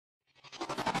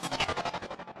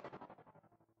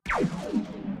So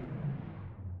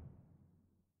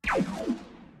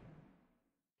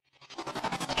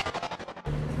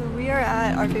we are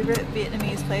at our favorite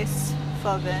Vietnamese place,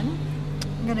 Pho Vin.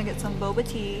 I'm gonna get some boba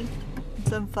tea and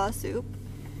some pho soup.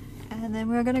 And then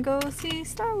we're gonna go see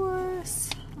Star Wars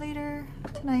later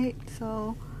tonight.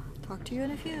 So talk to you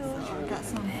in a few. So got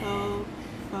some pho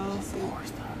soup.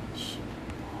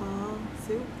 Pho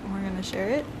soup. And we're gonna share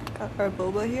it. Got our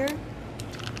boba here.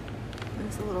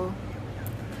 There's a little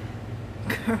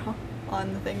girl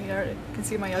on the thing. You can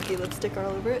see my yucky lipstick all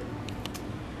over it.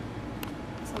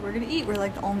 So we're gonna eat. We're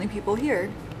like the only people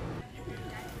here.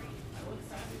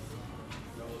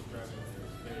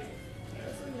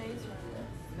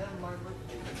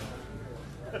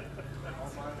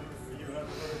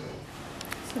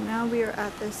 So now we are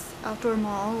at this outdoor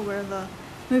mall where the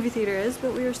movie theater is,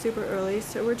 but we are super early,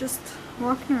 so we're just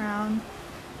walking around.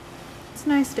 It's a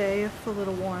nice day, if a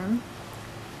little warm.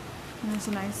 And there's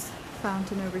a nice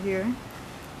fountain over here.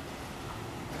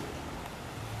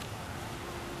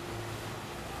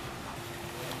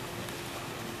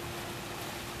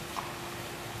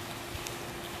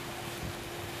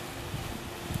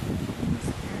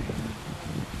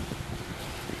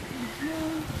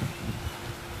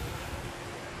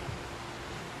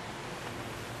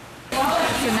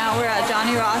 So now we're at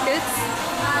Johnny Rockets.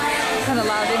 It's kind of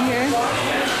loud in here.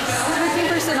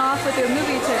 15% off with your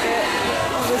movie ticket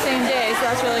the same day, so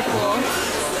that's really cool.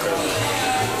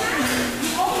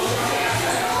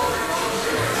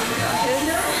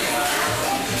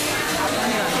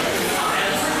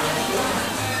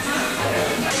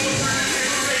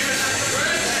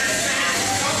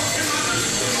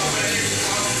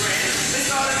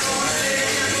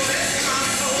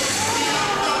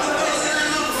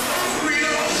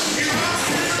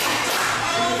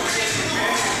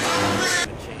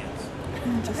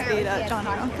 At Johnny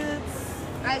Rockets.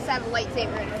 I just have a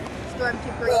lightsaber and a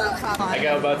stormtrooper on top. I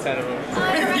got about 10 of them.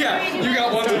 Yeah, you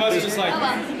got one too much, just like.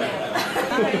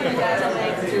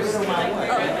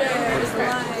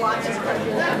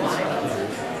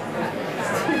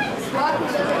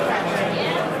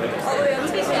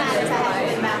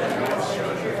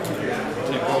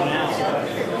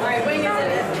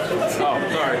 Oh,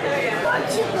 sorry.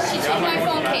 She took my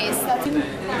phone case.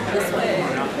 This way.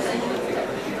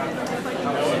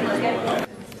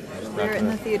 We're in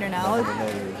the theater now.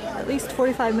 At least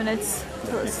 45 minutes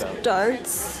till it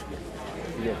starts.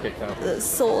 It's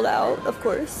sold out, of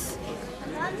course.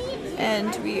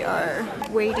 And we are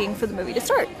waiting for the movie to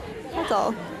start. That's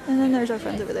all. And then there's our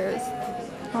friends over there. It's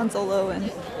Han Solo and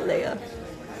Leia.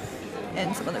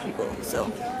 And some other people.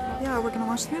 So yeah, we're gonna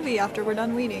watch the movie after we're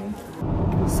done waiting.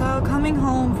 So coming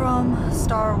home from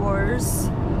Star Wars.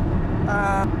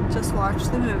 Just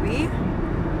watched the movie.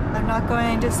 I'm not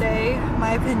going to say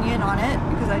my opinion on it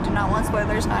because I do not want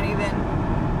spoilers, not even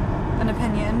an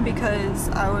opinion, because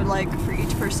I would like for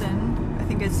each person, I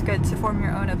think it's good to form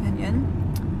your own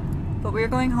opinion. But we're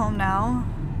going home now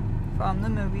from the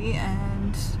movie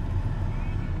and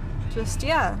just,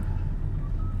 yeah.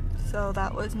 So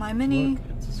that was my mini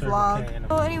vlog.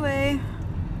 So anyway,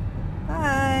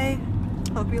 bye.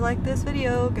 Hope you liked this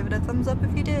video. Give it a thumbs up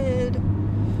if you did.